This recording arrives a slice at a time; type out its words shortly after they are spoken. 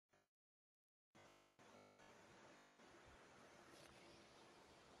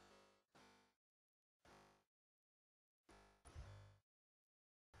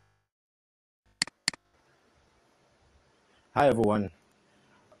Hi everyone,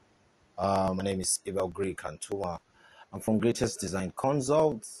 my name is Abel Grey Cantoma. I'm from Greatest Design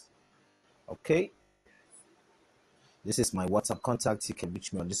Consult. Okay, this is my WhatsApp contact. You can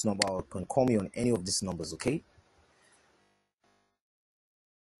reach me on this number or you can call me on any of these numbers. Okay,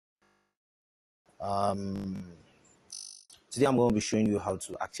 um, today I'm going to be showing you how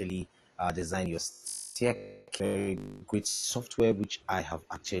to actually design your staircase. Great software which I have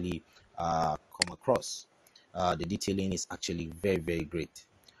actually come across. The detailing is actually very great.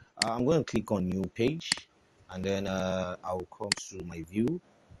 I'm going to click on new page and then I'll come to my view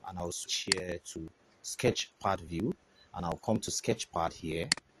and I'll switch here to sketch part view and I'll come to sketch part here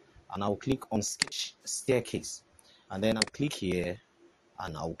and I'll click on sketch staircase and then I'll click here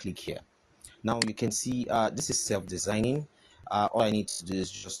and I'll click here. Now you can see this is self-designing. All I need to do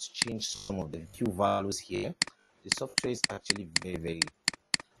is just change some of the view values here. The software is actually very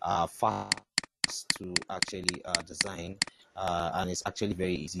fast to actually design and it's actually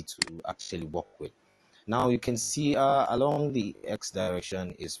very easy to actually work with. Now you can see along the x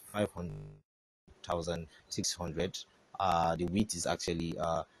direction is 500,600. The width is actually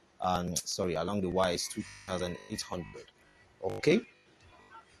sorry, along the y is 2,800. Okay,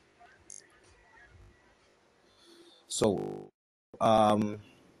 so I'll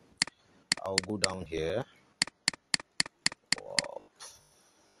go down here.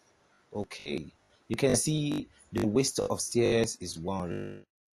 Okay, you can see the width of stairs is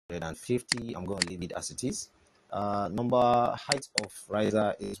 150. I'm going to leave it as it is. Height of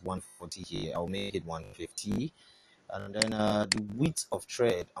riser is 140 here. I'll make it 150. And then the width of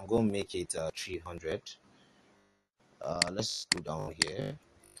tread, I'm going to make it 300. Let's go down here.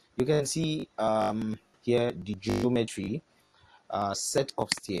 You can see here the geometry set of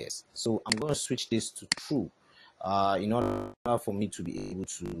stairs. So I'm going to switch this to true in order for me to be able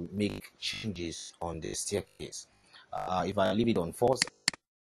to make changes on the staircase. If I leave it on false,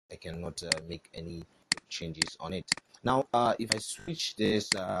 I cannot make any changes on it. Now if I switch this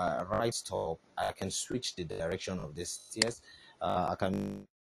right top, I can switch the direction of the stairs. I can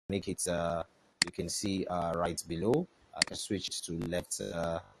make it you can see right below. I can switch it to left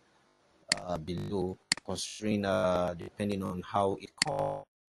below, considering depending on how it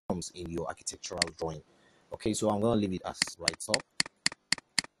comes in your architectural drawing. Okay, so I'm going to leave it as right top.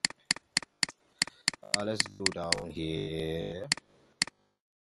 Let's go down here.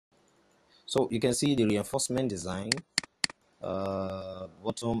 So you can see the reinforcement design.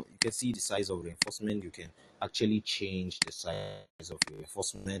 Bottom, you can see the size of reinforcement. You can actually change the size of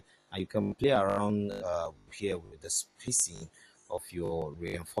reinforcement and you can play around here with the spacing of your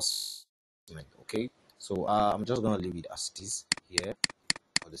reinforcement. Okay, so I'm just going to leave it as it is here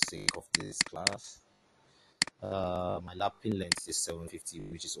for the sake of this class. My lapping length is 750,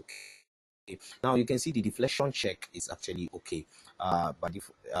 which is okay. Now you can see the deflection check is actually okay, but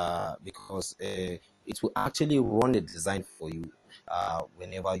because it will actually run the design for you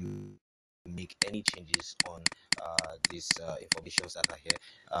whenever you make any changes on these informations that are here.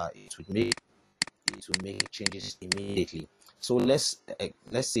 It will make changes immediately. So let's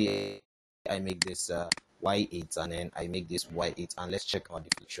say I make this y8 and then I make this y8 and let's check our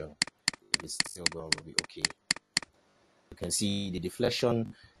deflection if it's still going to be okay. You can see the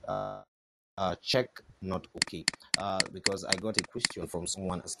deflection check not okay because I got a question from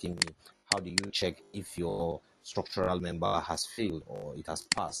someone asking me how do you check if your structural member has failed or it has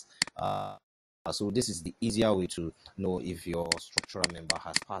passed. So this is the easier way to know if your structural member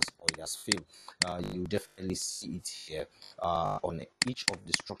has passed or it has failed. You definitely see it here on each of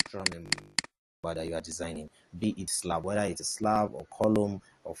the structural member that you are designing, be it slab, whether it's a slab or column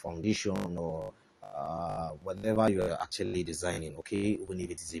or foundation or whatever you are actually designing. Okay, even if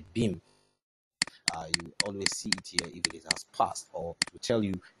it is a beam, you always see it here if it has passed or to tell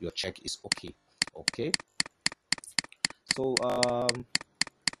you your check is okay. Okay, so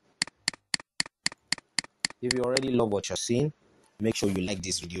if you already love what you're seeing, make sure you like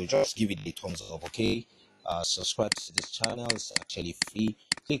this video. Just give it a thumbs up. Okay, subscribe to this channel. It's actually free.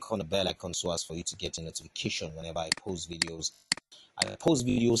 Click on the bell icon so as for you to get a notification whenever I post videos. I post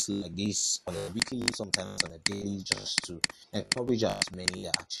videos like this on a weekly, sometimes on a daily, just to encourage as many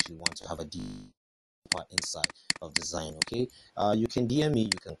that actually want to have a deeper insight of design. Okay, you can DM me,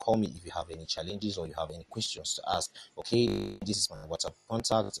 you can call me if you have any challenges or you have any questions to ask. Okay, this is my WhatsApp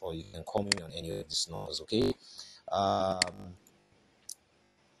contact, or you can call me on any of these numbers. Okay,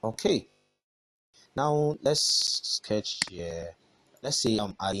 okay. Now let's sketch here. Let's say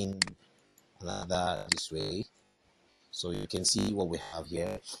I'm adding another this way, so you can see what we have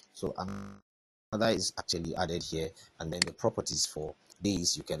here. So another is actually added here, and then the properties for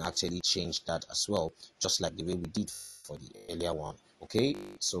these you can actually change that as well, just like the way we did for the earlier one. Okay,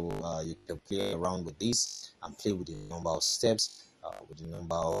 so you can play around with this and play with the number of steps, with the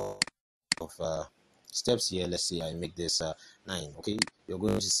number of steps here. Let's say I make this 9. Okay, you're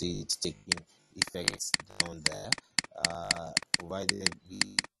going to see it's taking effects down there, provided we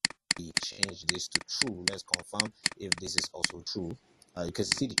change this to true. Let's confirm if this is also true. You can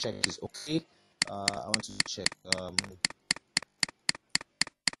see the check is okay. I want to check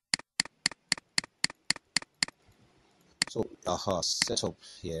so setup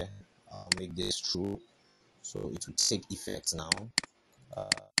here. I'll make this true, so it will take effect now.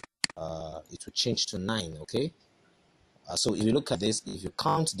 It will change to 9. Okay, so if you look at this, if you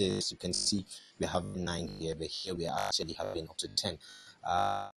count this, you can see we have 9 here, but here we are actually having up to 10.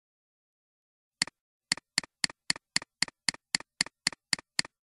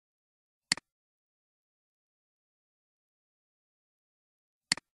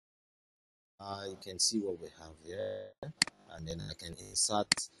 You can see what we have here, and then I can insert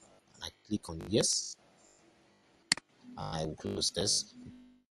and I click on yes. I will close this. You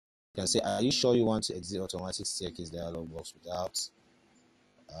can say, are you sure you want to exit automatic staircase dialog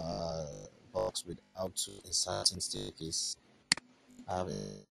uh, box without inserting staircase? I have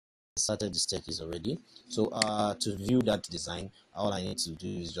inserted the staircase already. So to view that design, all I need to do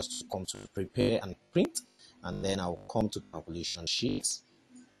is just to come to prepare and print, and then I'll come to calculation sheets,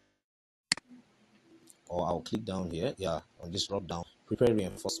 or I'll click down here, on this drop down, prepare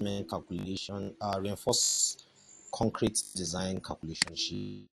reinforcement calculation, reinforce concrete design calculation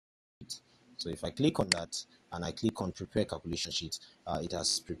sheet. So if I click on that and I click on prepare calculation sheet, it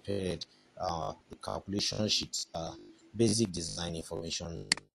has prepared the calculation sheet, basic design information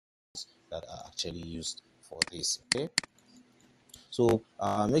that are actually used for this. Okay, so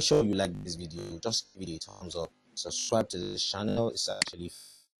make sure you like this video, just give it a thumbs up, subscribe to this channel. It's actually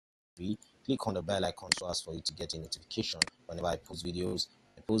free. Click on the bell icon so as for you to get a notification whenever I post videos.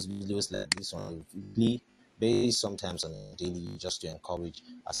 I post videos like this one weekly, based sometimes on daily, just to encourage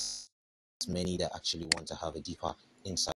as many that actually want to have a deeper insight